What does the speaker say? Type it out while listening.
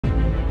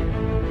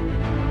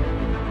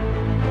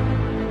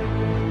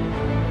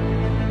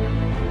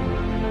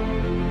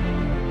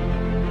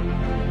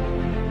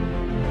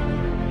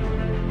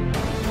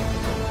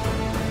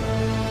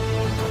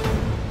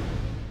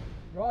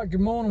good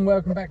morning,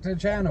 welcome back to the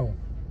channel.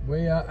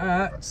 We are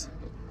at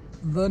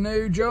the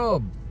new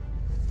job.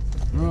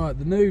 Right,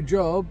 the new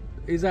job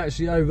is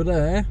actually over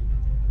there,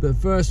 but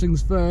first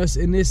things first,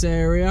 in this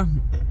area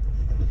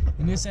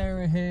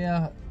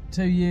here,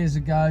 2 years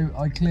ago,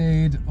 I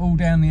cleared all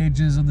down the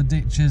edges of the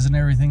ditches and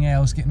everything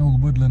else, getting all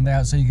the woodland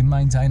out so you can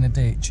maintain a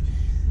ditch.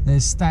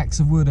 There's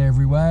stacks of wood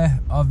everywhere.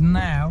 I've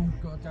now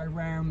got to go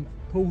round,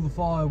 pull the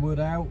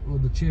firewood out, or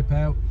the chip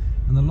out,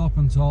 and the lop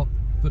on top,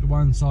 put to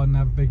one side and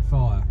have a big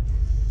fire.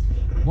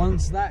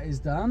 Once that is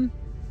done,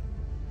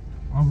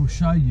 I will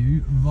show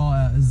you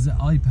via the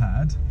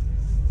iPad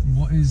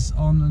what is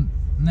on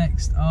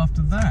next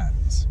after that.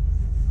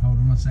 Hold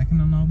on a second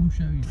and I will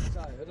show you.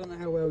 So, I don't know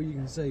how well you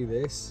can see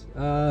this.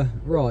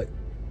 Right,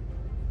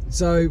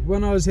 so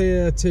when I was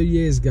here 2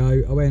 years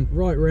ago, I went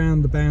right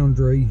round the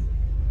boundary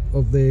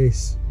of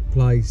this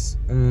place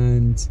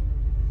and,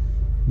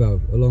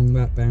 well, along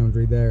that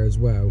boundary there as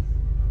well.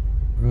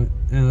 Right,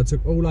 and I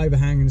took all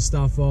overhanging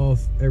stuff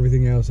off,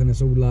 everything else, and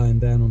it's all laying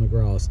down on the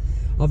grass.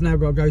 I've now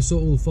got to go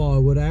sort all the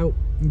firewood out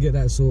and get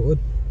that sorted.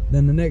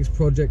 Then the next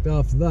project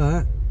after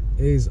that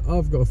is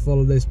I've got to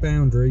follow this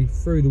boundary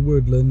through the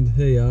woodland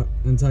here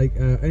and take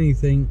out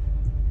anything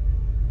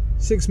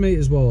 6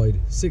 metres wide,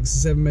 6 to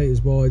 7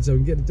 metres wide, so we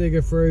can get the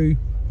digger through,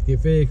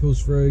 get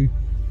vehicles through,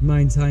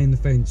 maintain the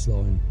fence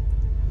line.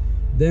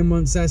 Then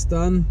once that's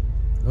done,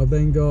 I've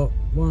then got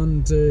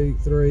 1, 2,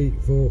 3,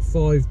 4,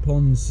 5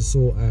 ponds to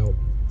sort out.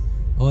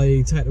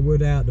 I take the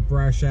wood out, the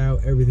brash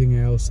out, everything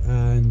else,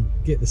 and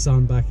get the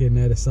sun back in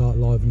there to start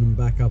livening them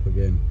back up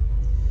again.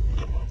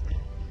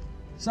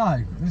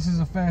 So, this is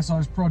a fair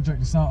sized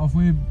project to start off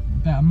with,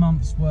 about a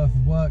month's worth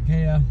of work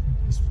here,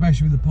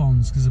 especially with the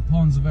ponds, because the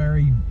ponds are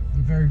very,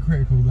 very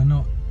critical. They're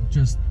not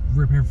just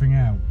rip everything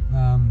out.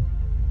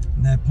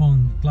 They're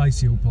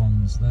glacial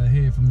ponds. They're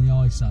here from the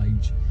Ice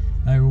Age.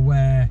 They were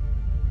where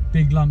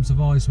big lumps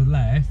of ice were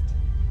left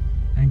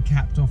and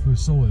capped off with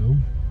soil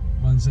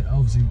once it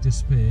obviously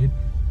disappeared,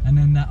 and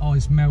then that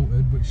ice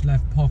melted, which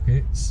left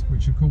pockets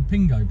which are called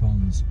pingo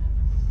ponds,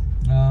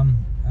 and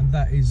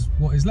that is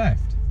what is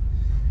left.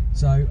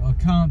 So I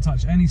can't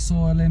touch any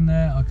soil in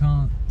there, I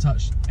can't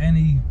touch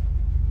anything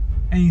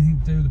to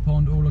do with the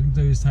pond. All I can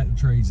do is take the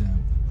trees out,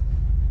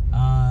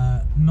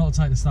 not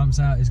take the stumps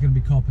out. It's going to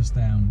be coppice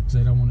down because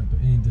they don't want it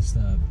being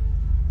disturbed.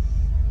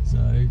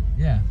 So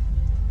yeah,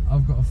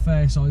 I've got a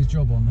fair sized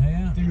job on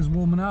here. Digger's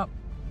warming up.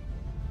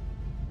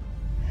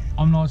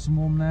 I'm nice and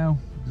warm now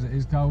because it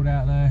is cold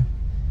out there.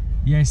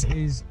 Yes, it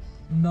is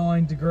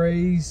 9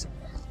 degrees.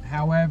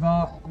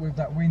 However, with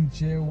that wind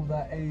chill,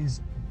 that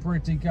is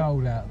pretty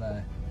cold out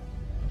there.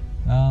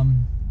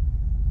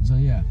 So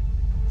yeah,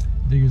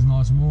 digger's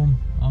nice and warm.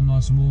 I'm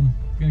nice and warm.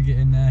 Gonna get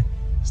in there,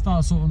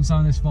 start sorting some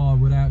of this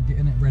firewood out,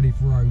 getting it ready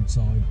for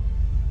roadside.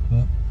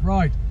 But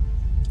right,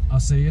 I'll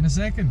see you in a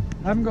second.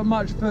 I haven't got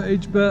much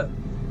footage, but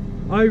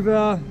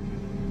over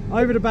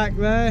the back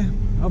there,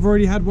 I've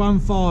already had one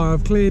fire.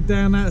 I've cleared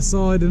down that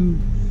side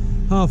and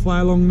halfway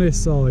along this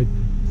side.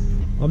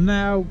 I've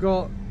now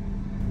got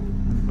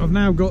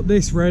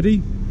this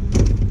ready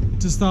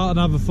to start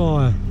another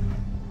fire.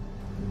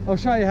 I'll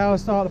show you how I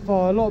start a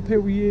fire. A lot of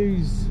people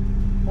use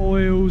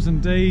oils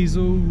and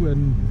diesel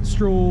and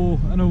straw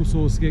and all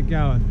sorts to get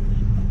going.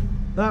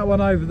 That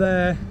one over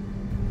there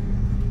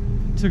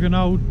took an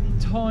old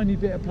tiny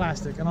bit of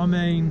plastic, and I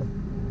mean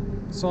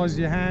the size of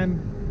your hand,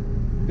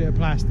 bit of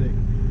plastic,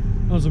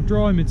 on some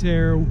dry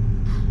material.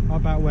 I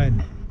about went.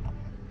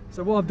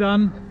 So what I've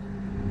done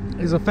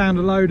is I found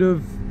a load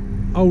of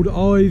old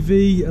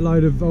ivy, a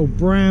load of old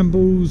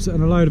brambles,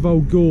 and a load of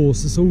old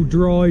gorse. It's all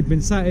dried,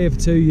 been sat here for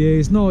 2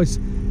 years. Nice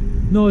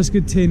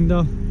good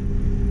tinder.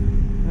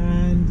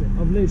 And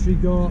I've literally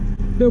got a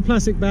little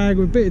plastic bag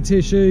with a bit of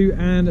tissue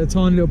and a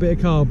tiny little bit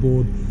of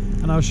cardboard,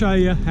 and I'll show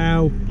you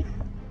how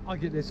I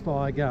get this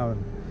fire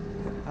going.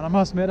 And I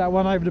must admit, that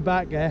one over the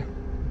back there,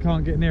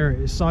 can't get near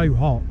it, it's so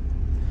hot.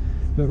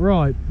 But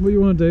right, what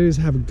you want to do is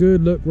have a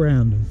good look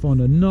round and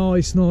find a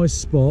nice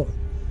spot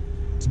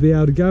to be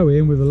able to go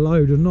in with a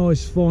load of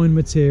nice fine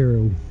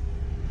material,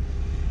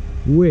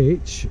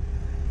 which,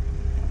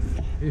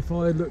 if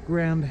I look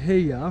round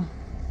here,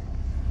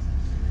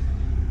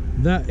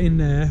 that in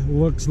there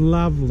looks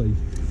lovely.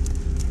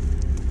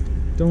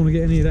 Don't want to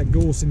get any of that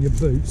gorse in your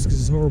boots because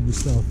it's horrible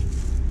stuff.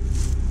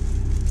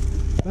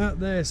 That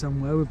there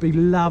somewhere would be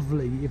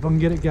lovely if I can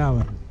get it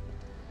going.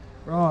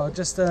 Right, I'll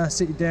just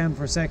sit you down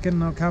for a second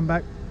and I'll come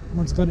back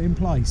once I've got it in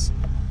place.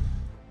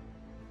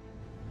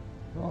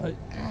 Right,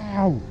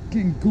 ow,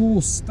 getting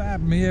gorse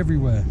stabbed me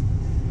everywhere.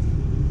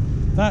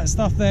 That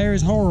stuff there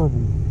is horrible.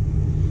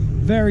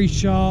 Very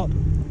sharp,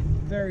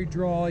 very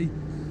dry,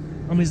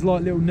 and it's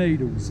like little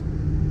needles.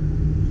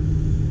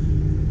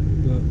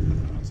 But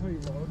I'll tell you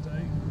what I'll do.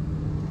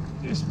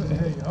 This bit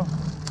here, I'll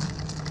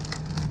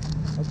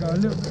go a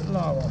little bit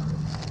lower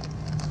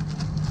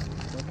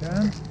if I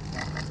can.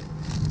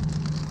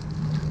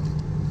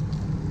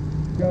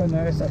 Go in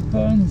there so it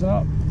burns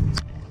up.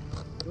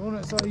 You want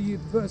it so you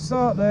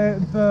start there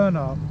and burn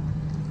up.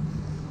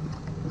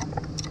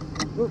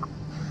 Oop.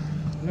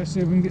 Let's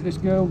see if we can get this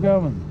girl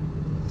going.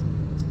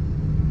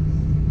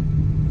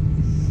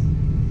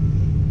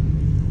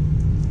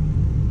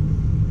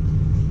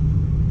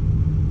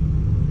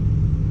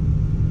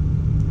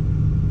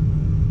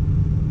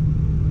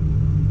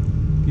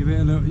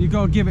 Look, you've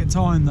got to give it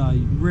time though,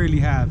 you really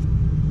have.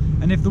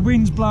 And if the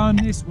wind's blowing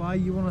this way,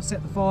 you want to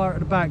set the fire at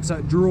the back so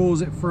it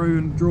draws it through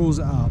and draws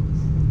it up.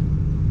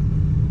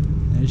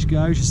 There she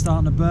goes, she's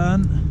starting to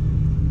burn.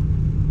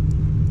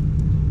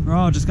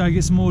 Right, I'll just go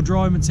get some more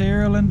dry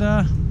material and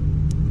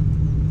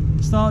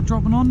start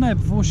dropping on there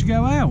before she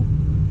go out.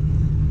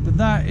 But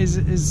that is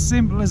as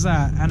simple as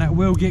that, and it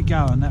will get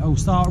going. That will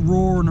start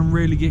roaring and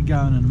really get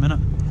going in a minute.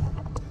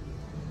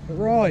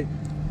 Right,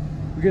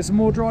 we get some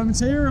more dry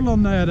material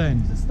on there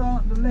then. It's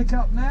starting to lick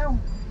up now.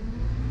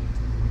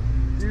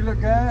 You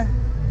look there,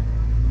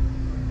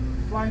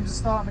 flames are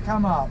starting to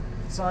come up.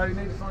 So you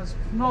need to find some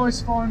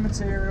nice fine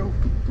material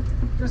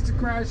just to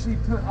gradually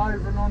put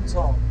over and on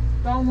top.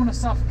 Don't want to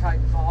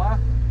suffocate the fire,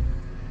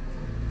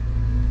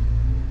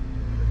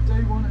 but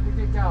do want it to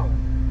get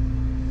going.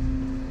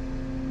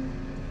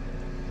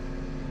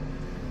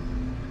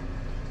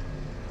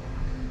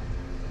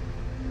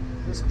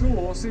 This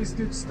course is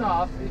good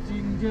stuff if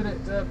you can get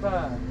it to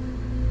burn.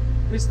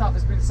 This stuff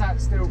has been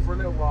sat still for a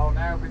little while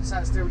now, been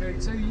sat still nearly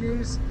 2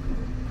 years.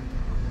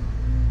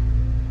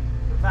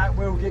 But that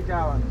will get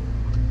going.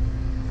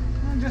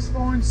 And just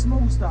find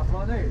small stuff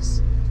like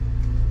this.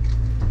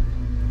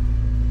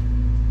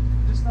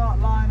 Just start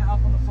lining it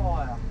up on the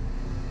fire.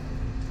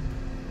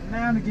 And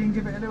now and again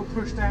give it a little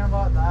push down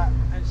like that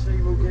and she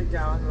will get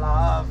going.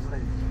 Lovely.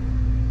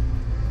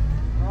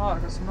 Right,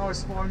 I've got some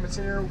nice fine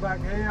material back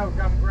here. I'll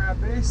go and grab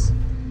this.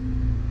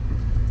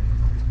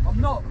 I'm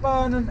not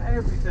burning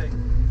everything.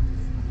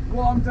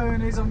 What I'm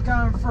doing is I'm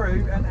going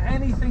through and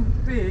anything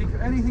big,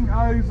 anything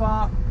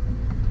over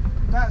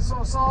that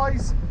sort of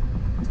size,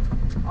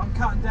 I'm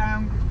cutting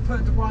down,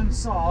 put it to one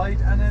side,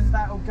 and then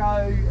that'll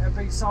go and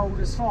be sold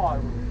as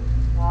firewood.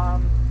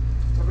 I've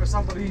got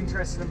somebody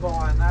interested in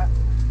buying that.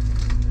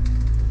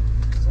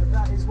 So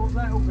that is what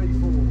that'll be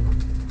for.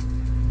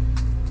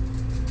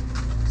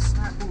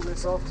 Snap all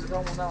this off because I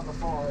don't want that on the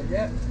fire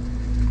yet.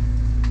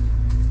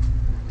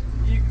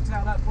 You can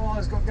tell that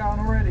fire's got going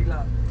already,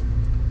 look.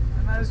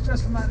 And that's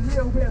just from that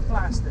little bit of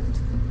plastic.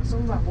 That's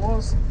all that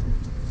was.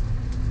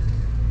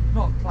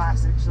 Not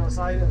plastic, should I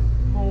say,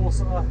 more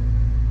sort of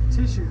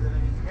tissue than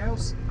anything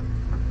else.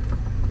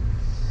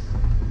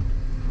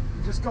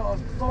 You just got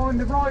to find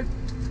the right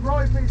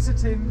bits of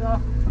tinder,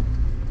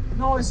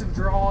 nice and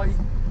dry,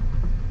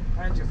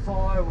 and your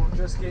fire will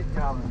just get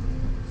going.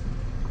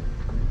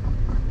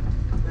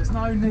 There's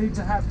no need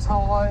to have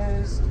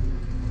tyres,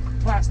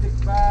 plastic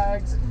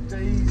bags, and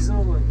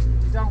diesel,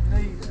 and you don't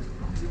need it.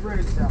 You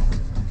really don't.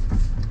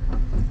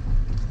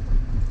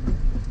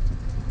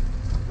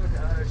 Look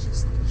at her,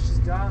 she's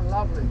going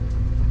lovely.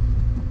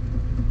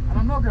 And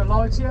I'm not going to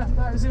lie to you,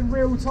 that is in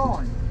real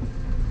time.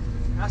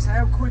 That's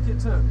how quick it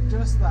took,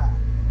 just that.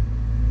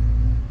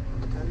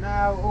 And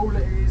now all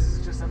it is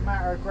just a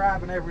matter of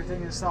grabbing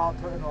everything and start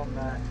putting on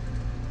there.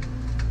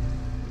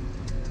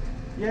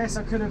 Yes,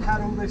 I could have had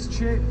all this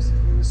chipped.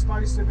 It was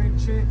supposed to have been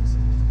chipped.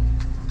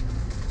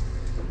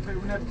 But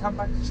people never come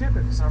back to chip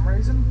it for some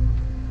reason.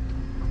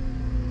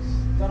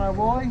 Don't know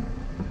why.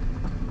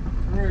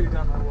 Really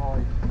don't know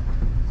why.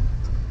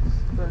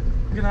 But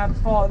we're going to have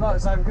the fire, like I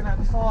say, we're going to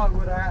have the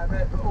firewood out of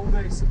it, but all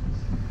this,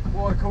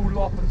 what I call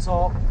lop and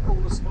top, all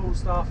the small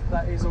stuff,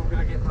 that is all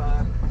going to get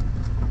burned.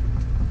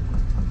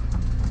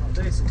 Like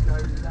this will go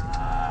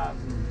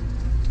lovely.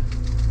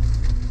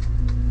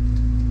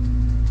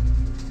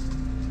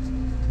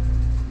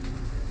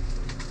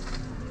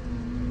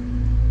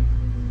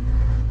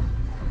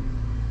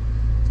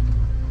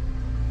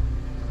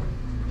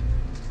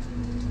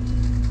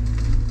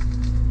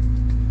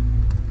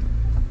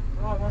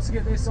 Once I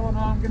get this on,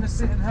 I'm going to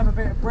sit and have a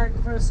bit of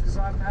breakfast because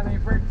I haven't had any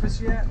breakfast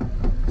yet.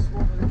 Just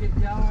wanted to get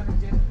going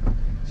and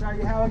show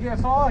you how I get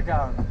a fire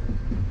going.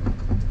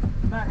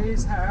 And that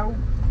is how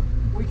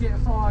we get a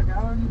fire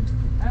going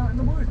out in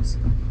the woods.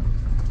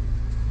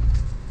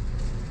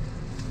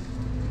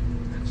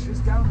 And she's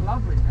going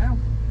lovely now.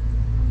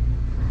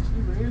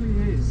 She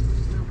really is.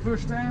 Just a little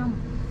push down.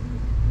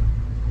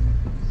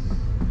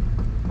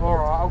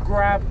 Alright, I'll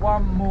grab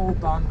one more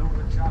bundle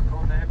to chuck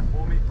on there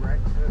before me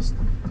breakfast.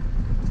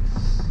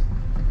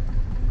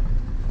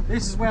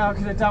 This is where I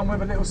could have done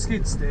with a little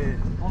skid steer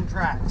on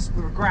tracks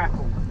with a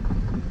grapple.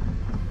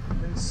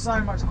 It's so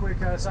much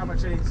quicker, so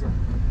much easier.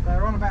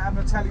 They're on about having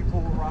a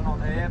teleport run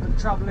on here, but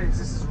the trouble is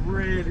this is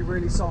really,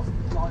 really soft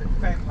like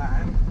vent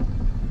land,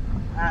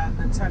 and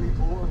the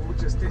teleport will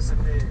just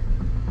disappear.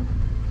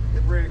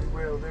 It really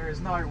will. There is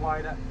no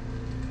way that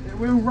it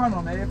will run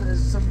on here, but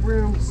there's some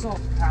real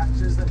soft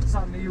patches that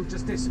suddenly you'll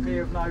just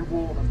disappear with no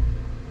warning.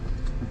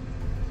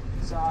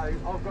 So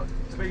I've got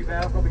to be fair,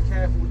 I've got to be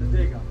careful with the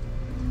digger.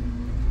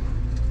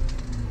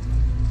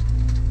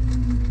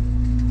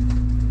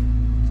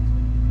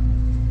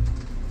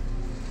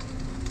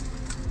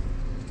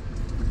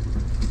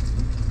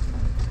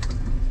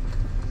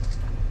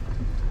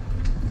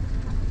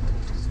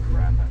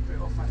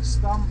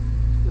 Stump.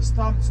 The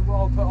stumps are what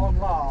I'll put on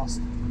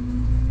last.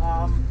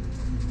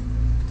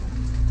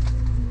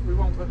 We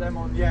won't put them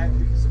on yet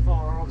because the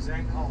fire obviously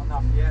ain't hot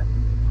enough yet.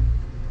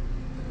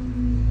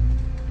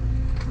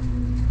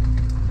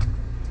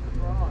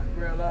 Right,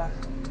 We'll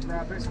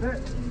grab this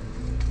bit.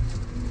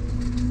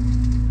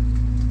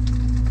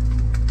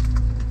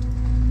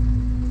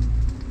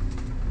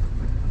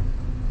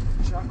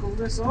 Chuck all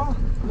this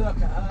on. Look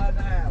at her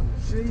now.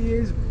 She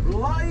is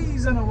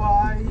blazing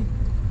away.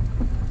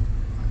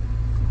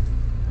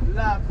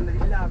 Lovely,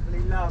 lovely,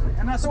 lovely.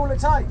 And that's all it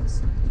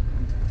takes.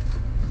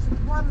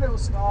 Just one little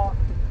spark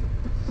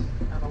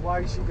and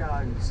away she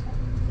goes.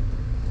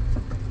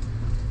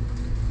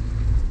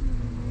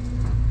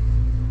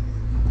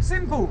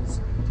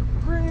 Simples.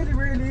 Really,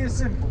 really is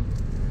simple.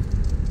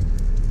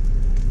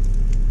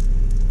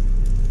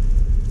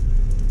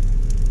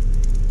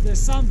 There's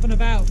something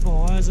about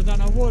fires, I don't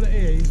know what it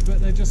is,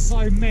 but they're just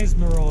so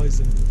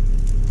mesmerising.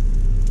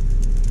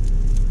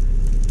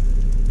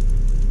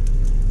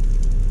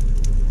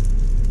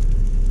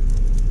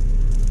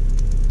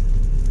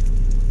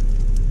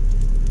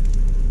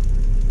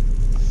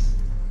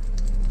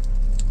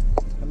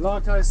 And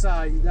like I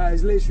say, that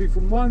is literally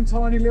from one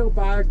tiny little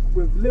bag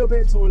with a little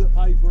bit of toilet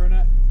paper in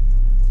it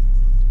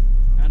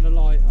and a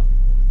lighter.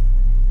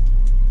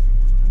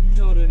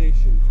 Not an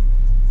issue.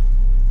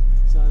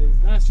 So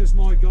that's just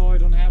my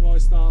guide on how I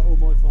start all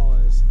my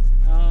fires.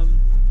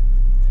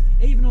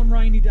 Even on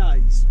rainy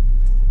days,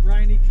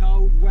 rainy,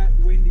 cold, wet,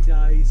 windy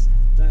days,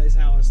 that is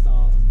how I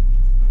start them.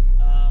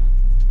 And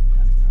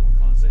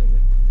I can't see it,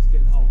 it's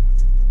getting hot.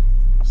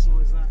 What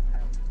size is that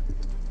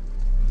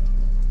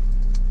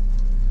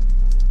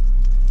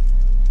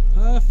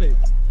now?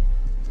 Perfect.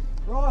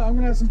 Right, I'm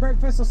going to have some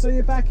breakfast. I'll see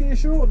you back here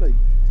shortly.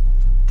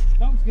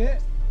 Don't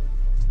forget,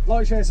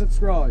 like, share,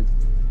 subscribe.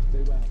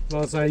 Do well.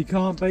 Like I say, you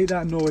can't beat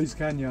that noise,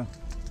 can you?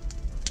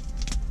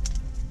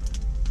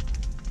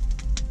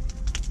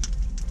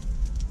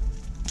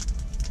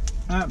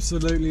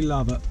 Absolutely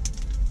love it.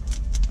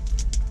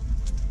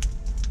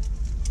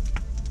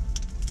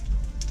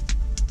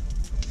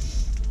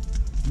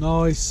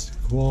 Nice,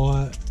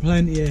 quiet,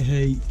 plenty of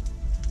heat.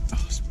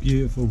 Oh, it's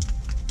beautiful.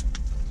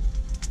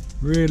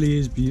 Really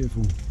is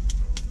beautiful.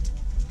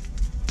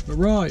 But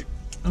right,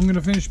 I'm going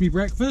to finish my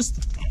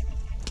breakfast.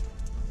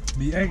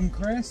 The egg and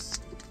crisps.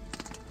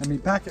 And my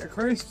packet of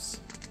crisps.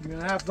 I'm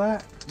going to have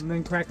that and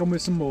then crack on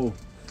with some more.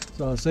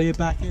 So I'll see you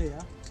back here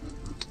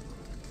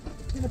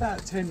in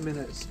about 10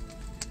 minutes.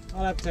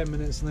 I'll have 10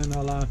 minutes and then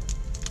I'll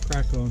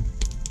crack on.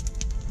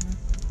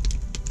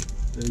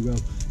 There you go.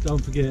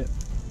 Don't forget,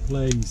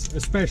 please,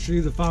 especially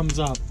the thumbs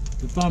up.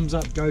 The thumbs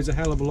up goes a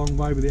hell of a long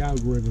way with the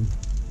algorithm.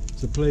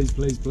 So please,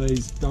 please,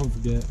 please, don't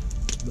forget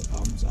the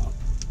thumbs up.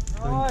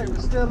 Right, we're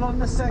still on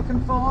the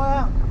second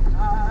fire.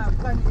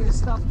 Plenty of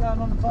stuff going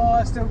on the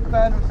fire, still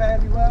burning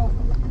fairly well.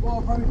 What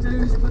I'll probably do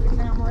is put the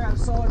camera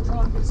outside,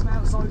 try and get some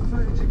outside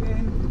footage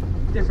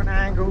again, different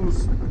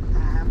angles,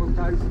 and we'll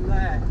go from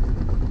there.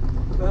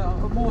 But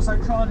I'm also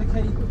trying to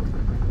keep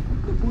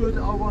the wood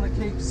I want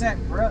to keep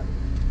separate.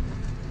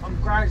 I'm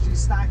gradually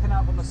stacking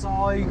up on the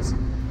sides.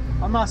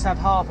 I must have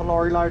half a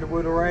lorry load of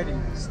wood already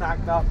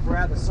stacked up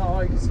throughout the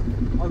sides.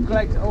 I'll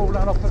collect it all and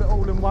I'll put it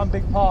all in one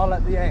big pile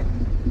at the end.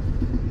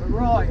 But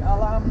right,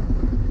 I'll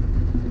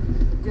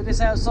get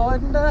this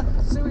outside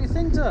and see what you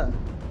think to it.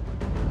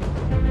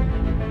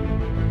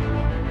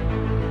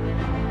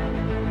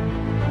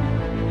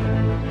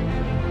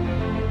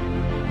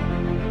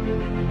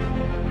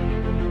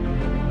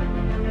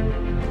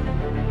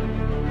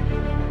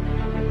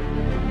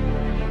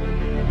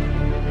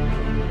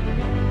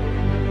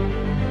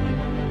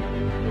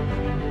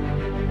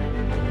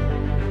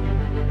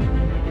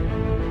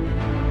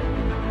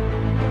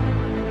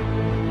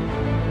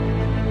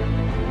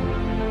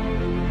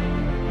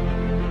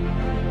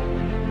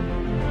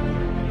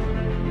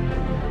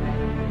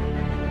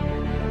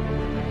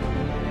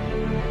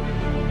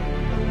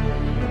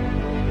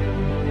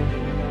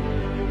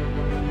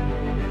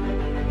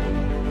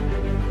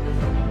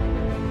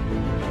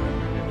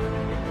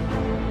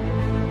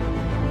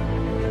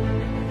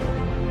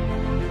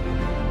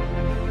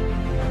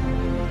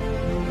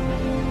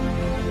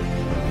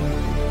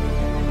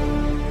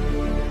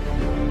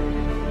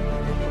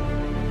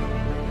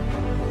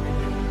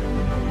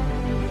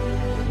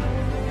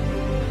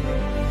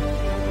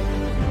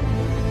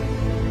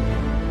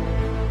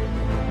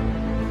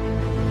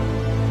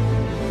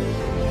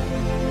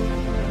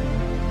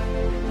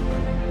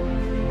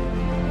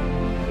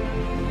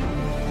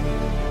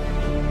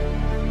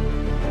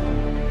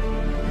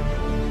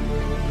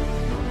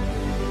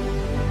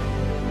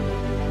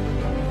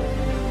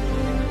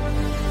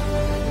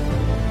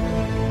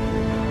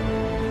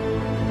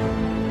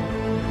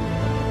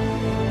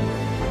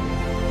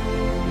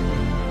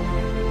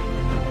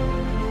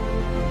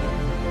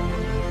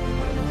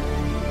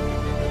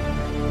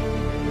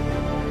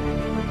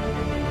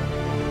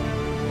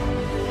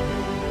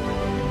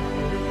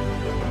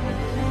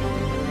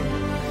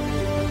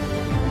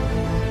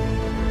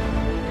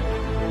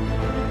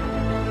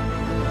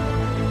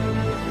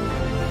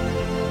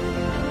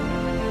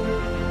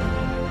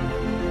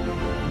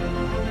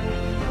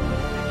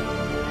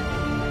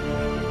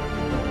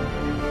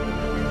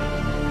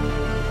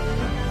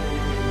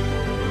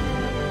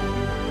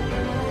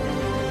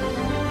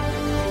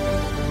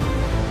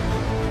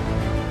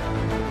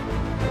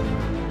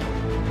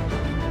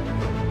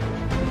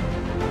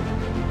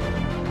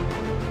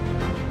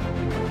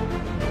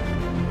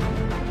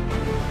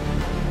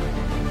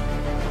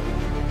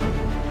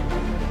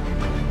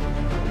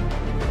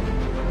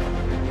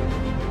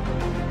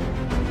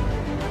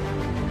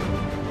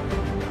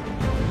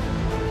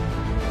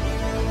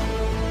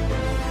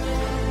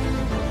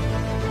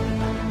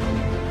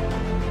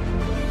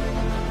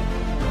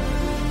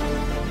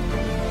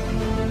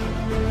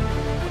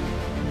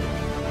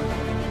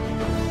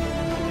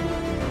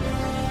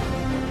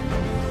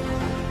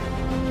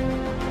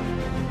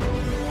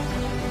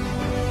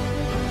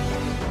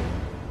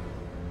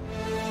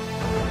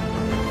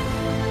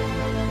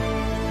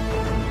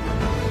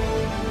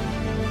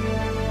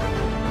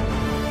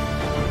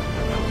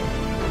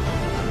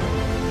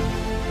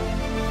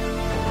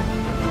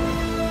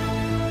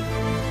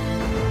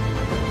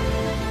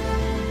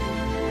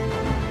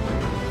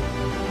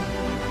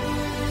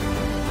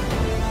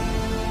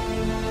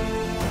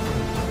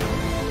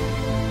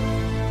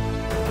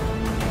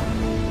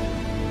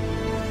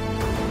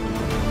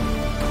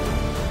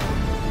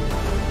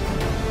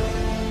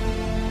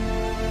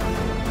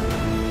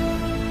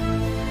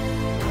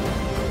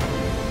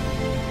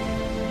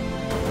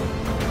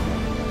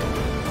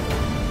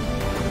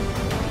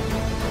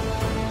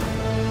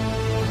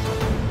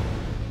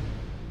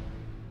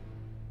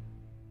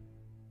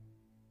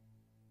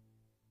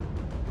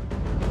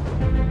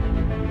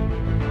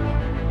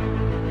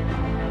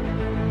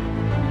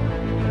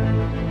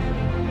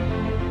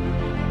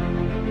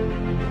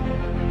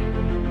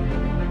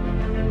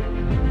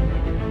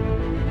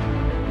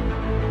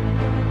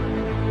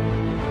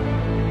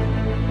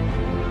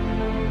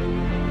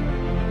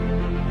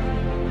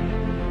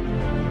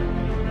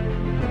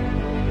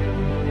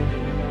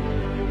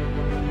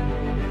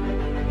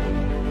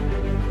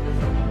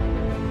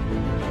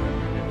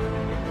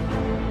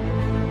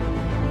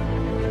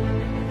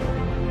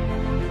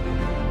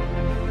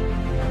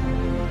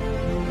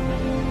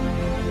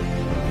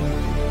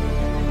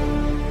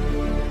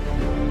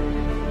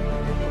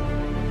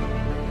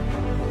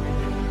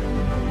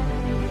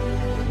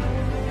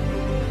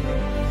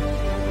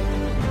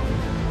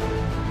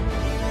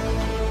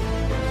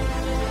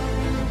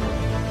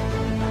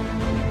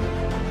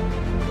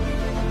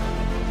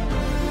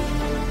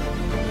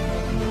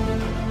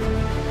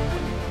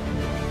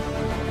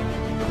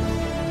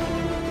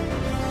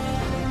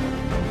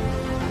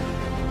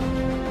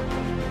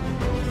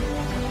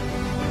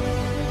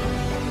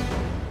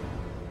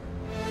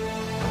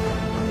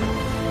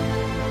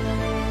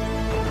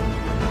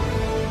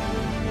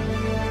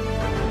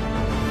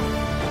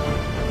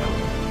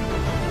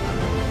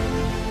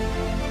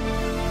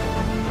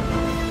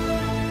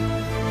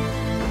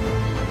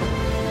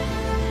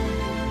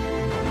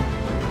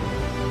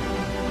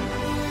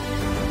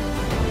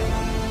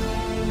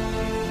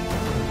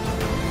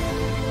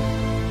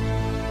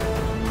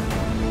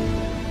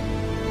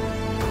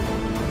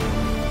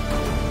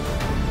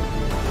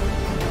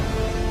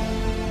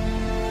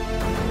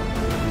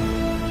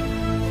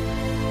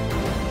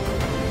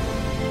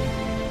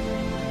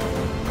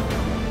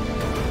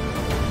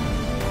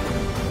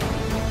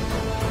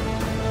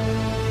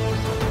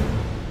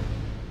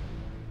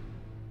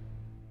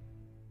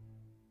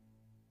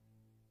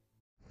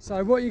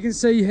 So what you can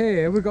see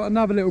here, we've got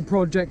another little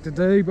project to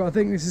do, but I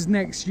think this is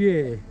next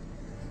year.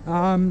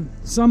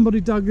 Somebody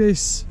dug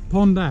this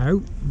pond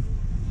out.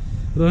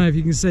 I don't know if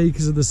you can see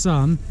because of the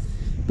sun,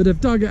 but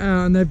they've dug it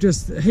out and they've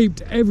just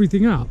heaped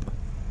everything up,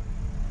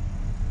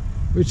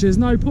 which is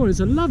no point. It's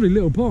a lovely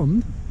little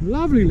pond,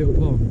 lovely little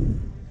pond.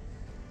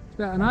 It's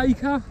about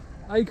an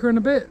acre and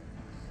a bit.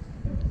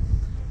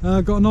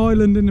 Got an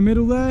island in the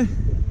middle there.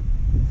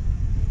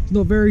 It's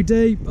not very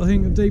deep. I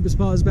think the deepest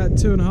part is about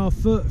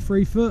 2.5 foot,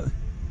 3 foot.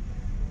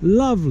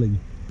 Lovely.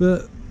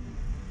 But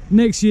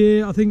next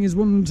year I think is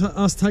wanting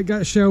us to take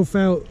that shelf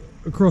out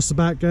across the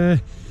back there,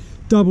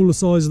 double the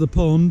size of the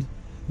pond.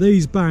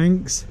 These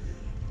banks,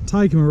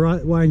 take them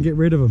away and get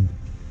rid of them.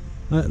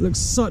 It looks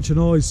such an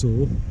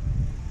eyesore,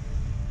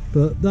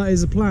 but that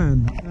is a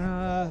plan.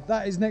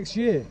 That is next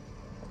year.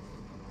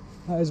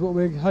 That is what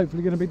we're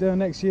hopefully going to be doing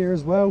next year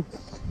as well.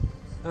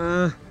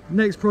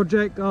 Next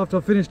project after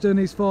I finish doing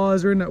these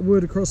fires are in that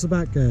wood across the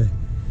back there,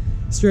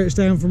 stretched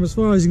down from as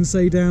far as you can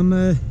see down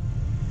there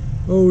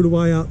all the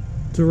way up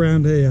to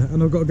around here,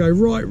 and I've got to go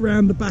right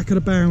round the back of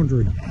the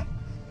boundary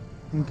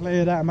and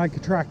clear that and make a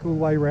track all the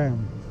way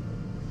round.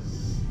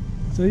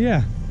 So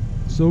yeah,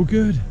 it's all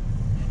good,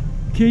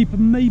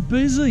 keeping me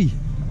busy.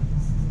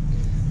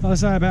 Like I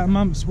say, about a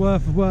month's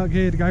worth of work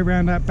here to go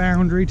around that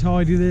boundary,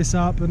 tidy this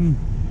up and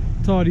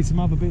tidy some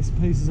other bits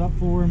and pieces up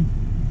for them.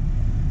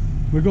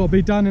 We've got to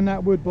be done in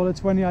that wood by the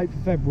 28th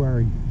of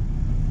February,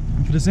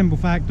 for the simple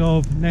fact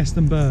of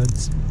nesting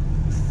birds.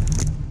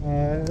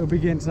 It'll be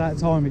getting to that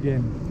time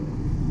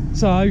again.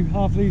 So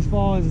after these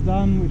fires are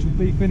done, which will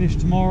be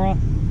finished tomorrow,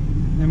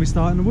 then we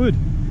start in the wood.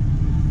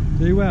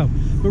 Do well.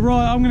 But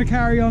right, I'm going to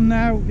carry on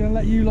now. I'm going to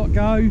let you lot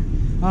go.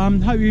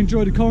 Hope you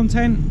enjoyed the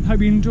content. Hope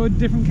you enjoyed the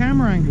different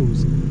camera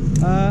angles,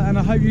 and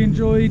I hope you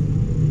enjoyed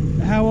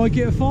how I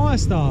get a fire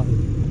started.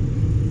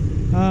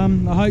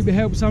 I hope it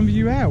helps some of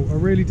you out. I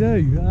really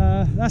do.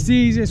 That's the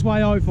easiest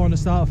way I find to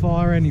start a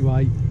fire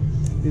anyway,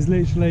 is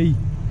literally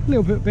a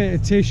little bit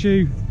of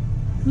tissue,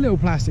 a little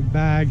plastic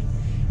bag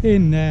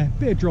in there,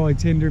 bit of dry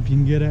tinder if you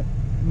can get it.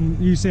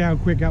 You see how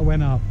quick that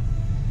went up.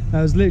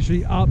 That was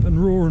literally up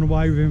and roaring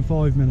away within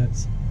 5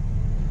 minutes.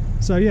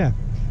 So yeah,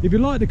 if you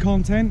like the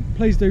content,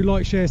 please do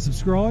like, share,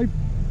 subscribe,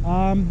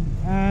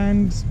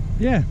 and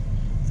yeah,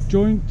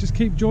 just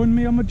keep joining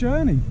me on my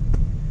journey.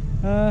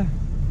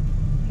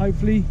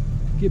 Hopefully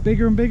get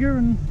bigger and bigger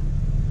and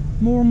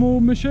more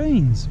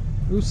machines.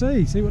 We'll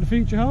see what the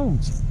future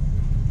holds.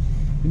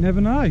 You never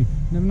know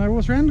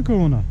what's around the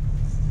corner.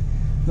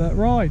 But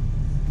right,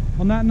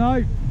 on that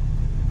note,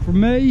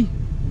 from me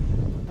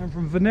and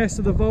from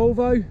Vanessa the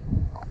Volvo,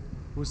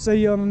 we'll see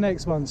you on the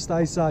next one.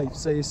 Stay safe,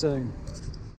 see you soon.